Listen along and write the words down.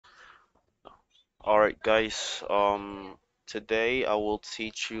Alright guys, today I will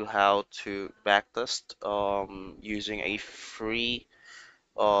teach you how to backtest using a free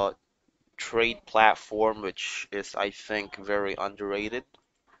uh, trade platform which is I think very underrated.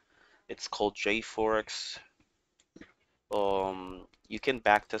 It's called Jforex. You can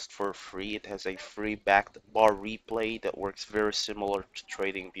backtest for free. It has a free back bar replay that works very similar to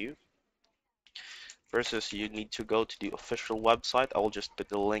Tradingview. First is you need to go to the official website. I will just put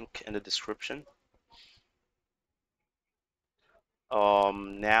the link in the description.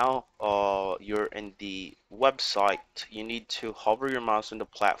 Now you're in the website. You need to hover your mouse on the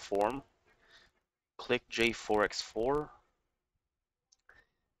platform, click Jforex4,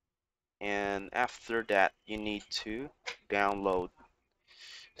 and after that you need to download.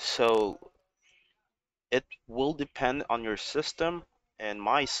 So it will depend on your system, and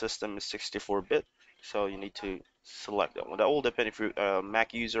my system is 64-bit, so you need to select that one. That will depend if you're a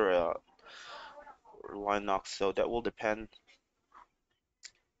Mac user or Linux, so that will depend.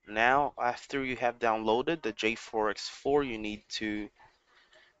 Now, after you have downloaded the Jforex4, you need to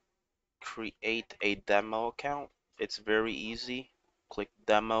create a demo account. It's very easy. Click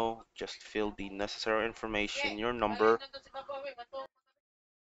demo, just fill the necessary information, your number,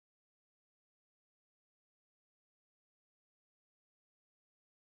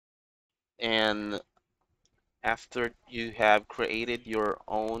 and after you have created your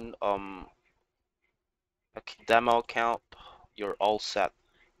own demo account, you're all set.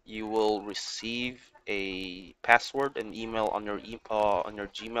 You will receive a password and email on your on your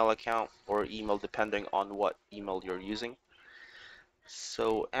Gmail account or email depending on what email you're using.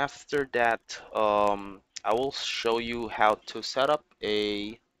 So after that, I will show you how to set up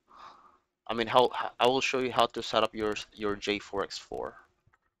a how I will show you how to set up your Jforex4.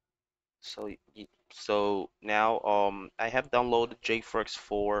 So now I have downloaded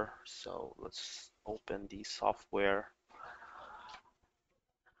Jforex4. So let's open the software.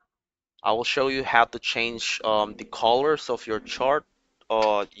 I will show you how to change the colors of your chart,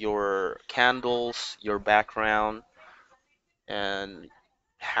 your candles, your background, and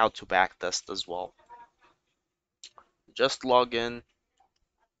how to backtest as well. Just log in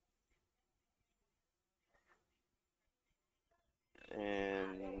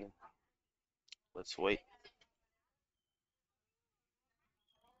and let's wait.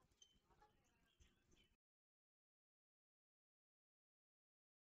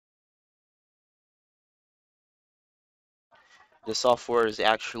 The software is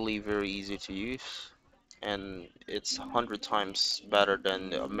actually very easy to use and it's 100 times better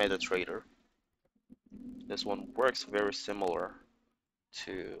than MetaTrader. This one works very similar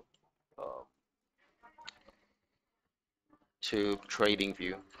to uh,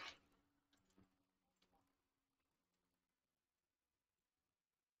 TradingView.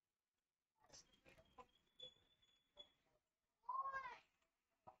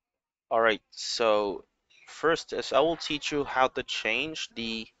 Alright, so first is I will teach you how to change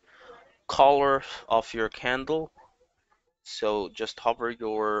the color of your candle. So just hover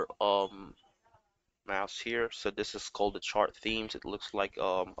your mouse here. So this is called the chart themes. It looks like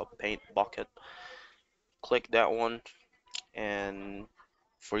a paint bucket. Click that one, and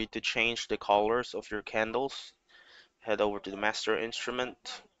for you to change the colors of your candles, head over to the master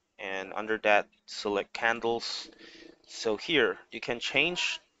instrument, and under that select candles. So here you can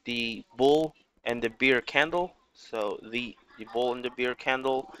change the bull and the bear candle. So the bull and the bear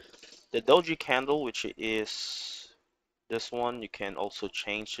candle, the doji candle, which is this one, you can also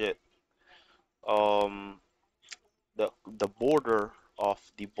change it. Um, the border of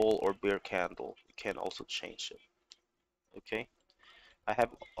the bull or bear candle, you can also change it. Okay, I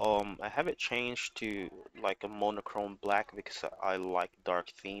have it changed to like a monochrome black because I like dark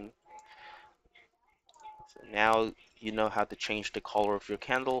theme. So now you know how to change the color of your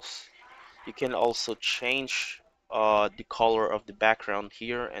candles. You can also change the color of the background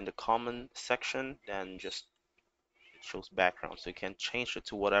here in the common section, then just it shows background. So you can change it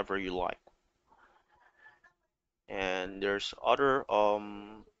to whatever you like. And there's other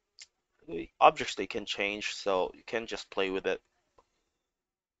objects they can change, so you can just play with it.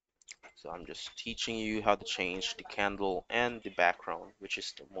 So I'm just teaching you how to change the candle and the background, which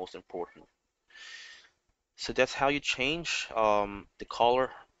is the most important. So that's how you change the color.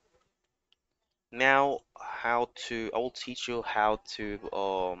 Now, I will teach you how to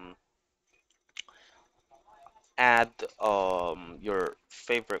add your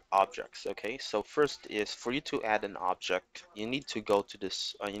favorite objects. Okay, so first is for you to add an object, you need to go to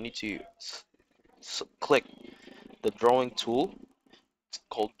this, you need to click the drawing tool. It's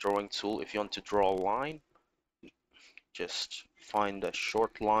called drawing tool. If you want to draw a line, just find a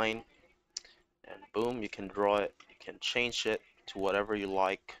short line and boom, you can draw it. You can change it to whatever you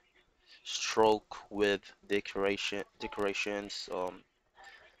like. Stroke with decorations.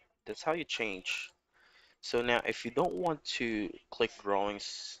 That's how you change. So now, if you don't want to click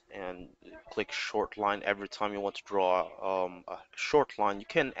drawings and click short line every time you want to draw a short line, you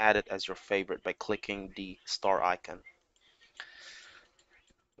can add it as your favorite by clicking the star icon.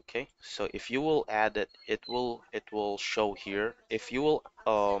 Okay, so if you will add it, it will show here. If you will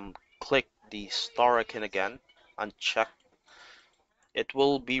click the star icon again, uncheck, it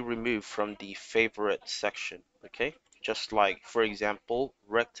will be removed from the favorite section. Okay, just like for example,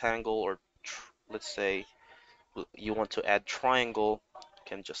 rectangle or let's say you want to add triangle, you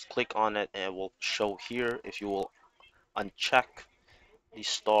can just click on it and it will show here. If you will uncheck the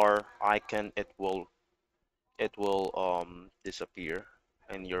star icon, it will disappear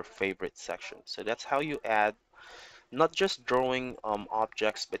in your favorite section. So that's how you add not just drawing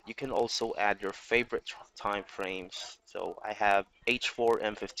objects, but you can also add your favorite time frames. So I have H4,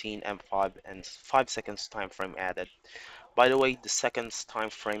 M15, M5, and 5 seconds time frame added. By the way, the seconds time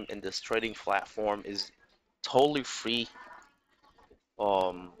frame in this trading platform is totally free.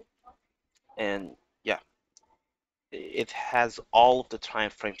 Um, and yeah, it has all of the time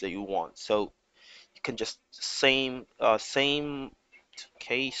frames that you want. So you can just same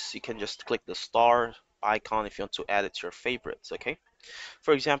case, you can just click the star icon if you want to add it to your favorites. Okay.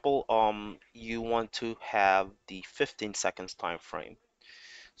 For example, you want to have the 15 seconds time frame.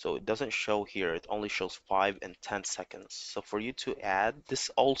 So it doesn't show here, it only shows 5 and 10 seconds. So for you to add,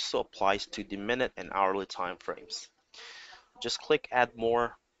 this also applies to the minute and hourly time frames. Just click add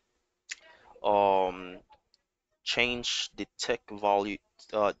more, um, change the tick value,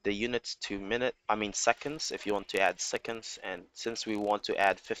 the units to seconds if you want to add seconds. And since we want to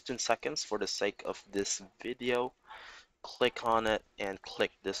add 15 seconds for the sake of this video, click on it and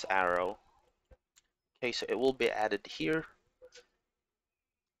click this arrow. Okay, so it will be added here.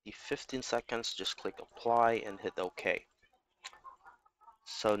 The 15 seconds, just click apply and hit OK.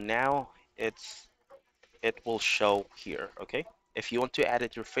 So now it will show here. Okay, if you want to add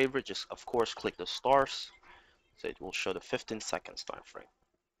it your favorite, just of course click the stars, so it will show the 15 seconds time frame.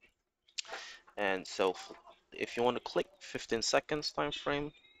 And so if you want to click 15 seconds time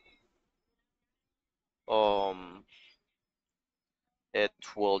frame, um it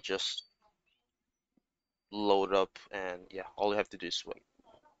will just load up, and yeah, all you have to do is wait.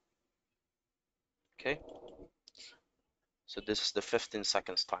 Okay, so this is the 15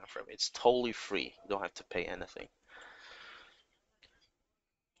 seconds time frame. It's totally free, you don't have to pay anything.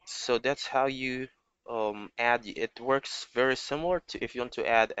 So that's how you add. It works very similar to if you want to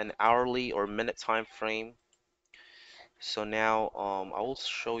add an hourly or minute time frame. So now I will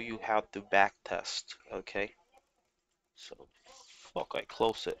show you how to back test. Okay, so fuck, I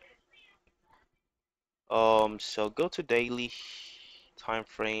close it. So go to daily time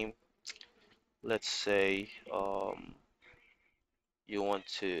frame. Let's say you want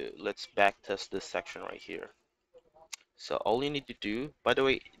to, let's back test this section right here. So all you need to do, by the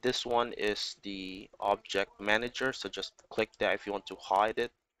way, this one is the object manager, so just click that if you want to hide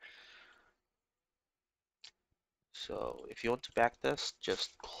it. So if you want to backtest,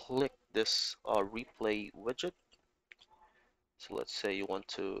 just click this replay widget. So let's say you want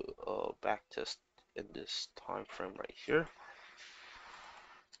to backtest in this time frame right here.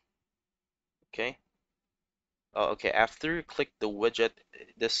 Okay. Okay, after you click the widget,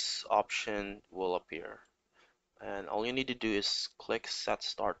 this option will appear. And all you need to do is click set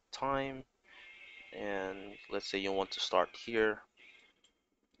start time. And let's say you want to start here.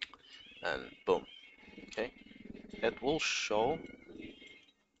 And boom. Okay. It will show.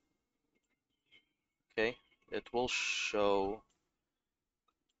 Okay. It will show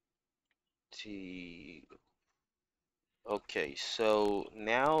the. Okay, so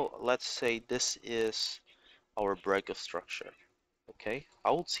now let's say this is our break of structure. Okay, I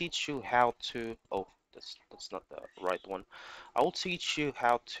will teach you how to, oh, that's not the right one. I will teach you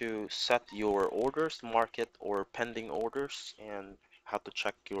how to set your orders, market or pending orders, and how to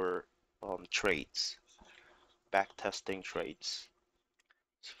check your trades, back testing trades.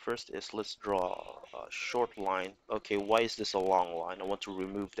 So first is let's draw a short line. Okay, why is this a long line? I want to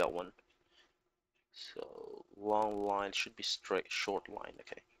remove that one. So long line should be straight, short line.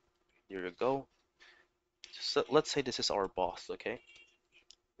 Okay, here you go. So let's say this is our boss. Okay,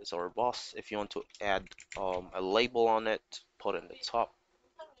 this is our boss. If you want to add a label on it, put it in the top.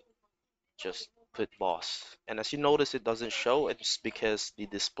 Just put boss. And as you notice, it doesn't show. It's because the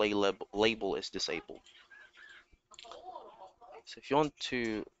display label is disabled. So if you want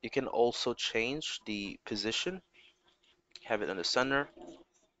to, you can also change the position. Have it in the center.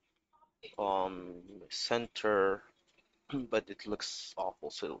 center, but it looks awful,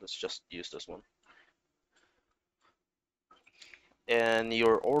 so let's just use this one. And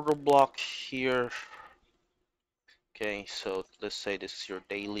your order block here, okay, so let's say this is your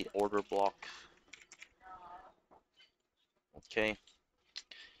daily order block. Okay,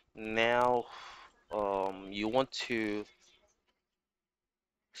 now you want to,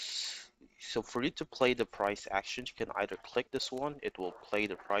 so for you to play the price action, you can either click this one, it will play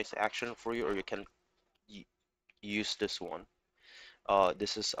the price action for you, or you can use this one.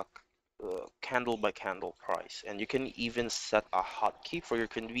 This is a candle by candle price, and you can even set a hotkey for your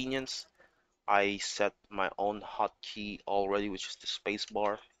convenience. I set my own hotkey already, which is the space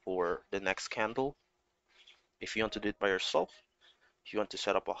bar for the next candle. If you want to do it by yourself, if you want to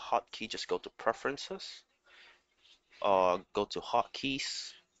set up a hotkey, just go to preferences, go to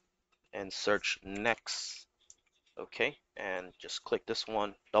hotkeys, and search next. Okay, and just click this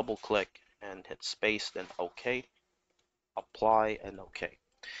one, double click, and hit space, then OK, apply, and OK.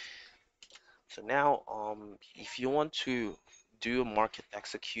 So now, if you want to do a market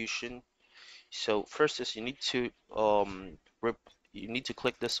execution, so first is you need to rep you need to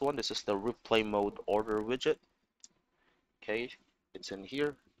click this one. This is the replay mode order widget. Okay, it's in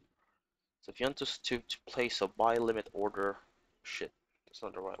here. So if you want to place a buy limit order, shit, that's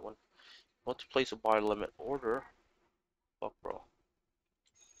not the right one. You want to place a buy limit order, fuck bro.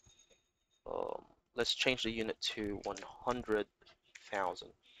 Um, let's change the unit to 100,000.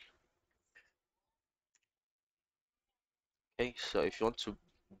 Okay, so if you want to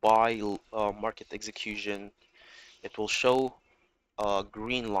buy market execution, it will show a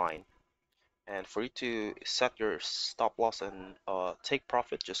green line. And for you to set your stop loss and take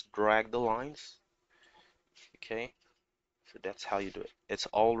profit, just drag the lines. Okay, so that's how you do it. It's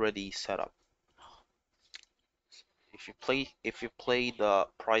already set up. If you play the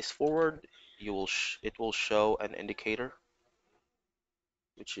price forward, it will show an indicator,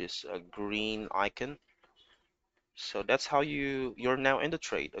 which is a green icon. So that's how you're now in the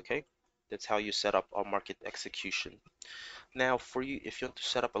trade. Okay, that's how you set up a market execution. Now for you, if you want to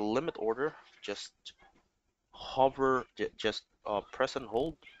set up a limit order, just hover, just press and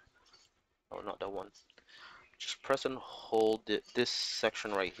hold. Oh, not that one. Just press and hold this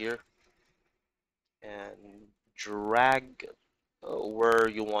section right here and drag where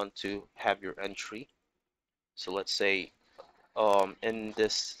you want to have your entry. So let's say in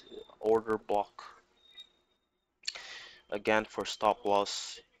this order block, again for stop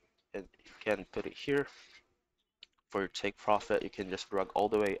loss, you can put it here. For your take profit, you can just drag all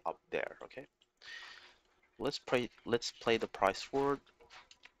the way up there. Okay. Let's play the price forward,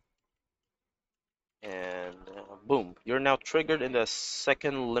 and boom, you're now triggered in the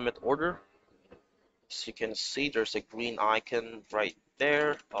second limit order. So you can see there's a green icon right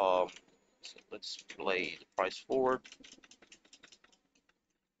there. So let's play the price forward.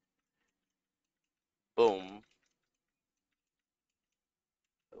 Boom.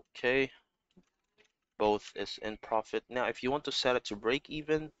 Okay, both is in profit. Now, if you want to set it to break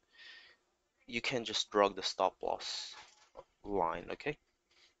even, you can just drag the stop loss line. Okay,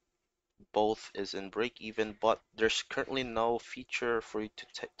 both is in break even, but there's currently no feature for you to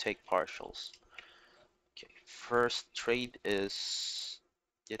take partials. Okay, first trade is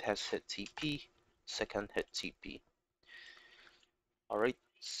it has hit TP, second hit TP. Alright,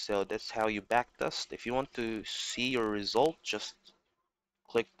 so that's how you backtest. If you want to see your result, just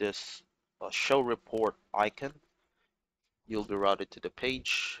click this show report icon. You'll be routed to the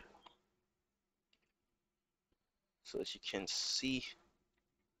page. So as you can see,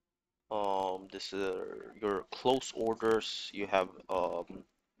 this is your close orders. You have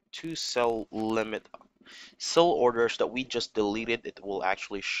two sell orders that we just deleted. It will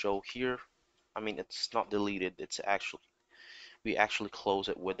actually show here. I mean, it's not deleted. We actually close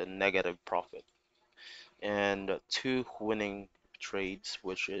it with a negative profit. And two winning trades,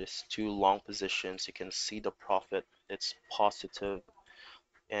 which is two long positions. You can see the profit, it's positive,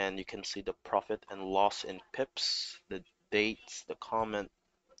 and you can see the profit and loss in pips, the dates, the comment.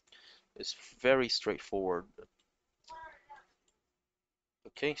 Is very straightforward.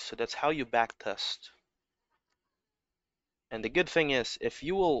 Okay, so that's how you backtest. And the good thing is, if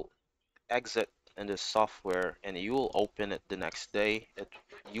you will exit in this software and you will open it the next day,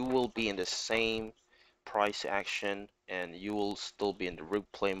 you will be in the same price action and you will still be in the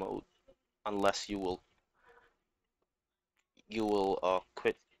replay mode unless you will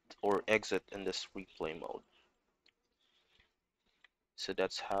quit or exit in this replay mode. So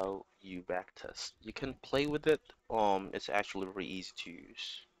that's how you backtest. You can play with it. It's actually very easy to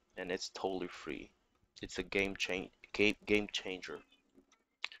use and it's totally free. It's a game changer.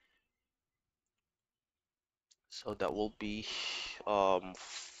 So that will be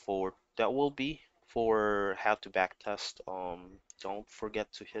for how to backtest. Don't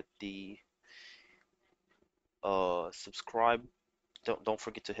forget to hit the subscribe. Don't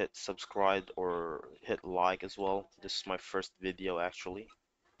forget to hit subscribe or hit like as well. This is my first video actually.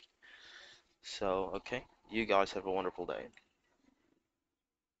 So okay, you guys have a wonderful day.